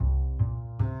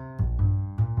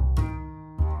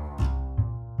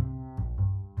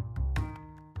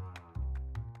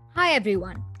Hi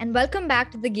everyone, and welcome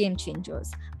back to the Game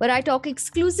Changers, where I talk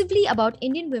exclusively about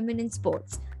Indian women in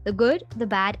sports, the good, the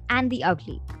bad, and the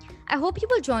ugly. I hope you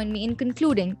will join me in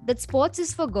concluding that sports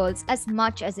is for girls as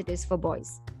much as it is for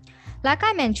boys. Like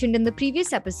I mentioned in the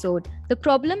previous episode, the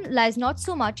problem lies not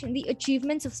so much in the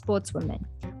achievements of sportswomen,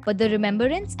 but the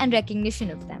remembrance and recognition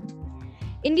of them.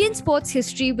 Indian sports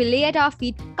history will lay at our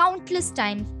feet countless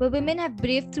times where women have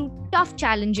braved through tough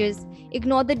challenges,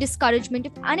 ignored the discouragement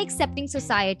of unaccepting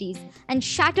societies, and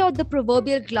shattered the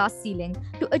proverbial glass ceiling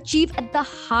to achieve at the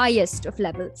highest of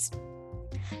levels.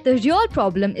 The real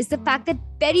problem is the fact that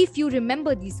very few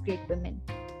remember these great women.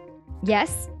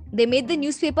 Yes, they made the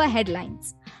newspaper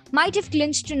headlines, might have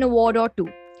clinched an award or two,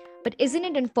 but isn't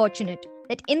it unfortunate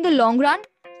that in the long run,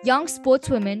 young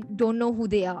sportswomen don't know who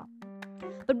they are?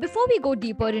 But before we go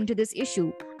deeper into this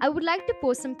issue, I would like to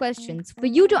pose some questions for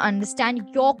you to understand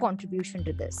your contribution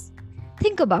to this.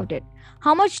 Think about it.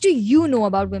 How much do you know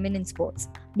about women in sports,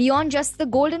 beyond just the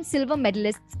gold and silver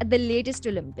medalists at the latest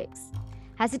Olympics?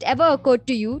 Has it ever occurred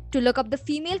to you to look up the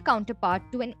female counterpart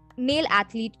to a male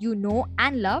athlete you know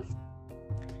and love?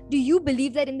 Do you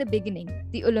believe that in the beginning,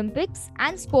 the Olympics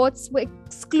and sports were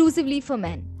exclusively for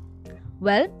men?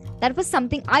 Well, that was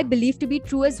something I believed to be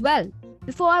true as well,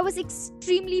 before I was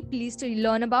extremely pleased to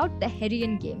learn about the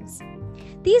Heraean Games.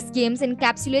 These games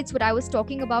encapsulates what I was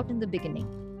talking about in the beginning.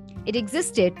 It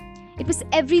existed, it was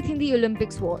everything the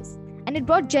Olympics was, and it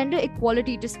brought gender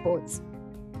equality to sports.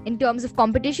 In terms of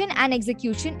competition and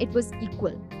execution, it was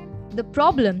equal. The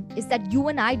problem is that you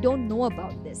and I don't know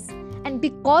about this, and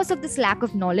because of this lack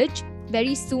of knowledge,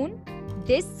 very soon,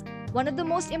 this, one of the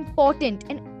most important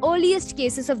and earliest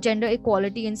cases of gender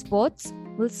equality in sports,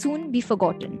 will soon be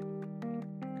forgotten.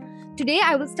 Today,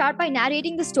 I will start by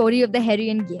narrating the story of the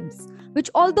Heraean Games, which,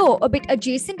 although a bit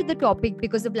adjacent to the topic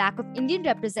because of lack of Indian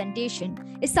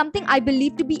representation, is something I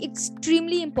believe to be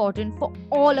extremely important for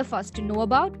all of us to know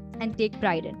about and take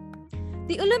pride in.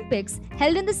 The Olympics,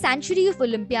 held in the Sanctuary of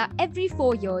Olympia every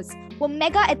 4 years, were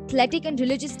mega athletic and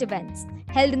religious events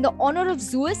held in the honor of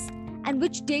Zeus and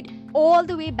which date all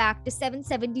the way back to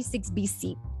 776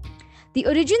 BC. The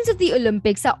origins of the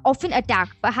Olympics are often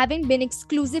attacked for having been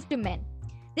exclusive to men.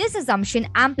 This assumption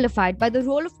amplified by the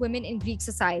role of women in Greek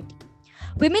society.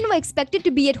 Women were expected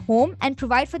to be at home and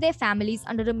provide for their families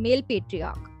under a male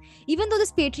patriarch. Even though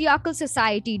this patriarchal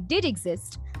society did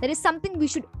exist, there is something we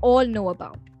should all know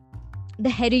about: the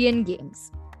Heraean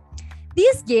Games.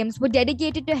 These games were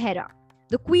dedicated to Hera,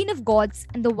 the queen of gods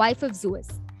and the wife of Zeus,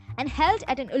 and held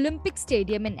at an Olympic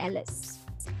stadium in Elis.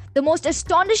 The most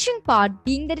astonishing part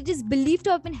being that it is believed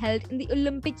to have been held in the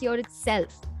Olympic year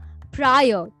itself,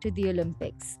 prior to the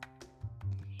Olympics.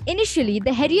 Initially,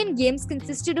 the Heraean Games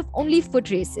consisted of only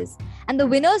foot races, and the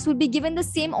winners would be given the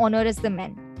same honor as the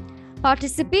men.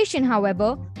 Participation,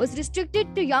 however, was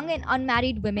restricted to young and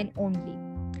unmarried women only.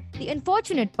 The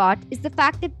unfortunate part is the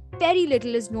fact that very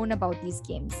little is known about these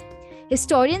games.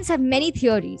 Historians have many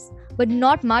theories, but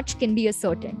not much can be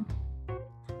ascertained.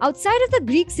 Outside of the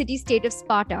Greek city-state of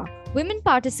Sparta, women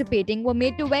participating were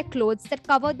made to wear clothes that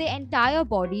covered their entire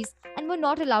bodies and were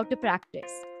not allowed to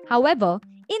practice. However,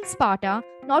 in Sparta,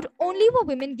 not only were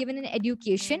women given an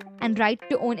education and right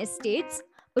to own estates,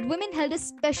 but women held a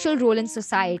special role in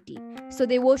society. So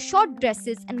they wore short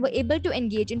dresses and were able to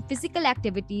engage in physical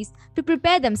activities to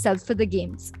prepare themselves for the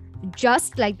games,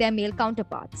 just like their male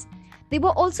counterparts. They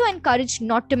were also encouraged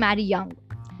not to marry young.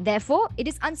 Therefore, it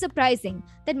is unsurprising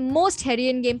that most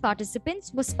Heraean Game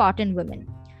participants were Spartan women.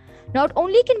 Not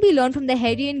only can we learn from the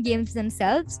Heraean Games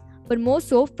themselves, but more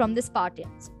so from the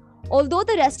Spartans. Although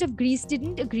the rest of Greece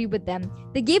didn't agree with them,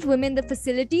 they gave women the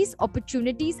facilities,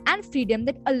 opportunities, and freedom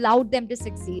that allowed them to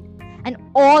succeed. And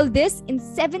all this in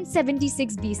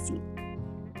 776 BC.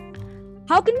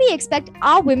 How can we expect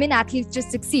our women athletes to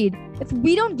succeed if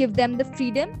we don't give them the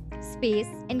freedom, space,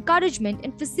 encouragement,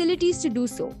 and facilities to do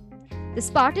so? The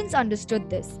Spartans understood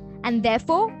this and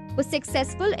therefore were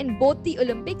successful in both the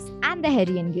Olympics and the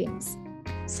Heraean Games.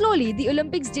 Slowly, the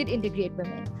Olympics did integrate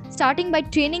women, starting by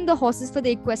training the horses for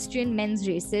the equestrian men's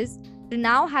races to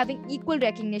now having equal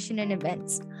recognition in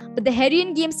events. But the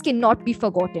Heraean Games cannot be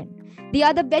forgotten. They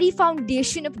are the very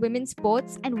foundation of women's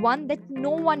sports and one that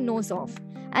no one knows of,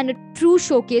 and a true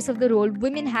showcase of the role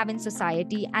women have in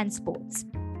society and sports.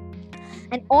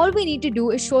 And all we need to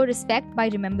do is show respect by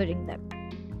remembering them.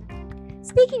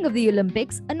 Speaking of the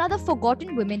Olympics, another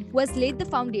forgotten woman who has laid the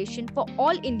foundation for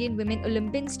all Indian women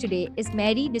Olympians today is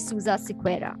Mary D'Souza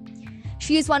Sequeira.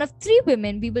 She is one of 3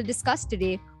 women we will discuss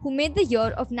today who made the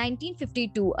year of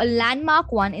 1952 a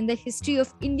landmark one in the history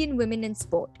of Indian women in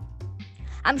sport.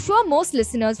 I'm sure most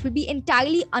listeners will be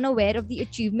entirely unaware of the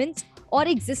achievements or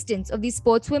existence of these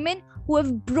sportswomen who who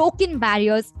have broken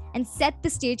barriers and set the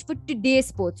stage for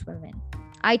today's sportswomen.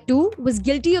 I too was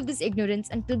guilty of this ignorance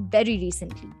until very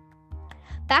recently.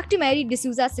 Back to Mary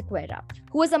D'Souza Sequeira,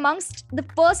 who was amongst the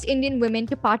first Indian women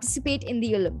to participate in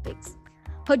the Olympics.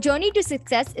 Her journey to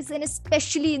success is an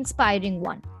especially inspiring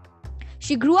one.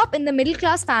 She grew up in the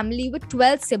middle-class family with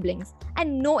 12 siblings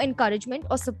and no encouragement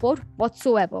or support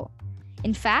whatsoever.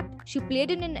 In fact, she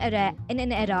played in an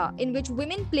era in which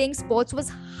women playing sports was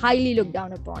highly looked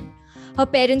down upon. Her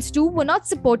parents too were not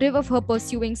supportive of her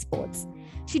pursuing sports.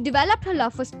 She developed her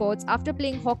love for sports after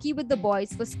playing hockey with the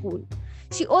boys for school.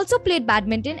 She also played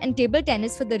badminton and table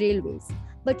tennis for the railways,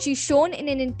 but she shone in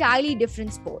an entirely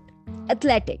different sport,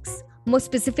 athletics, more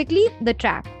specifically the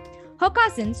track. Her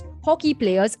cousins, hockey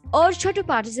players, urged her to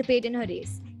participate in her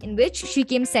race, in which she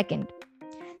came second.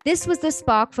 This was the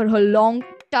spark for her long,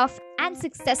 tough, and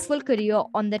successful career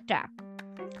on the track.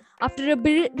 After a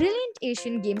brilliant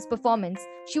Asian Games performance,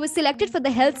 she was selected for the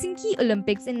Helsinki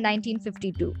Olympics in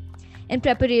 1952. In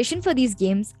preparation for these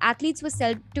games, athletes were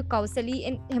sent to Kausali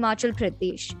in Himachal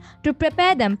Pradesh to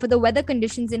prepare them for the weather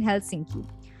conditions in Helsinki.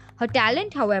 Her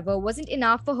talent, however, wasn't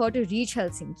enough for her to reach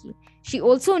Helsinki. She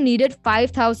also needed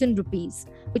 5,000 rupees,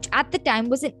 which at the time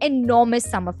was an enormous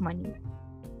sum of money.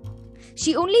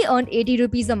 She only earned 80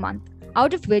 rupees a month,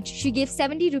 out of which she gave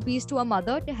 70 rupees to her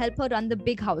mother to help her run the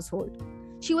big household.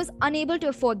 She was unable to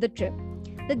afford the trip.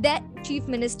 The then chief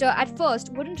minister at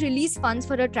first wouldn't release funds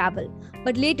for her travel,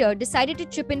 but later decided to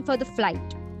chip in for the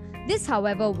flight. This,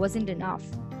 however, wasn't enough.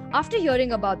 After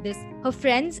hearing about this, her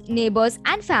friends, neighbors,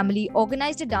 and family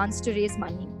organized a dance to raise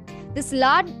money. This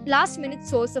last-minute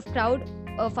source of crowd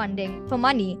funding for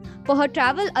money for her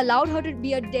travel allowed her to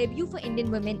be a debut for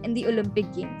Indian women in the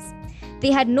Olympic Games.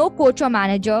 They had no coach or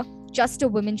manager, just a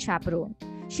women chaperone.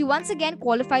 She once again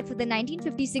qualified for the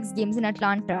 1956 Games in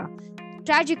Atlanta.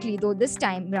 Tragically, though, this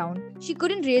time round, she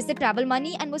couldn't raise the travel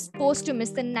money and was forced to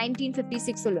miss the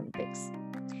 1956 Olympics.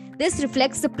 This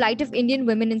reflects the plight of Indian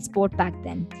women in sport back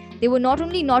then. They were not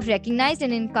only not recognized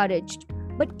and encouraged,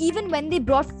 but even when they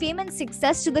brought fame and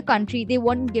success to the country, they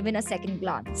weren't given a second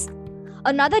glance.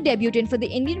 Another debutant for the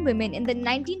Indian women in the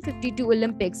 1952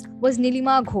 Olympics was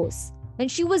Nilima Ghosh, when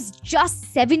she was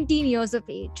just 17 years of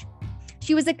age.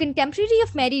 She was a contemporary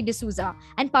of Mary D'Souza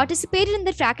and participated in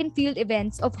the track and field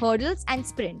events of hurdles and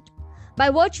sprint. By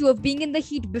virtue of being in the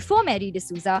heat before Mary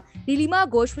D'Souza, Nilima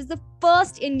Ghosh was the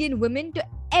first Indian woman to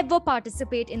ever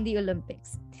participate in the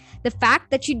Olympics. The fact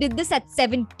that she did this at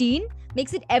 17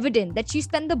 makes it evident that she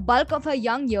spent the bulk of her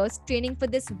young years training for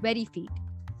this very feat.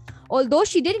 Although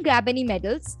she didn't grab any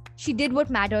medals, she did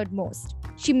what mattered most.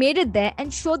 She made it there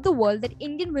and showed the world that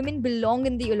Indian women belong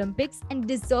in the Olympics and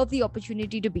deserve the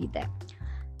opportunity to be there.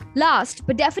 Last,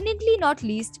 but definitely not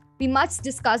least, we must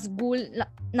discuss Gul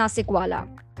Nasikwala.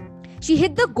 She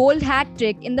hit the gold hat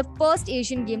trick in the first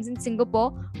Asian Games in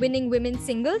Singapore, winning women's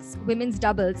singles, women's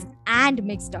doubles, and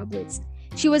mixed doubles.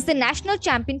 She was the national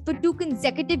champion for 2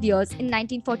 consecutive years in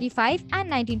 1945 and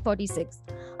 1946.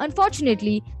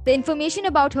 Unfortunately, the information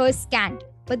about her is scant,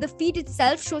 but the feat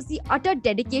itself shows the utter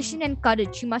dedication and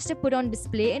courage she must have put on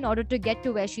display in order to get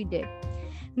to where she did.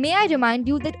 May I remind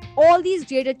you that all these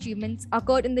great achievements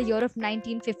occurred in the year of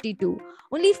 1952,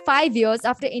 only 5 years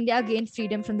after India gained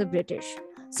freedom from the British.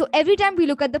 So every time we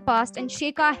look at the past and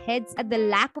shake our heads at the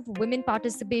lack of women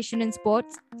participation in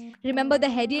sports, remember the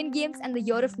Heraean Games and the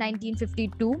year of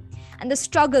 1952 and the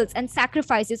struggles and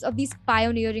sacrifices of these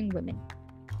pioneering women.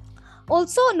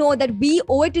 Also know that we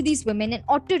owe it to these women and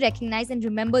ought to recognize and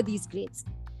remember these greats.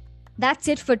 That's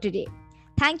it for today.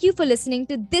 Thank you for listening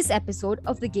to this episode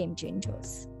of The Game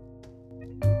Changers.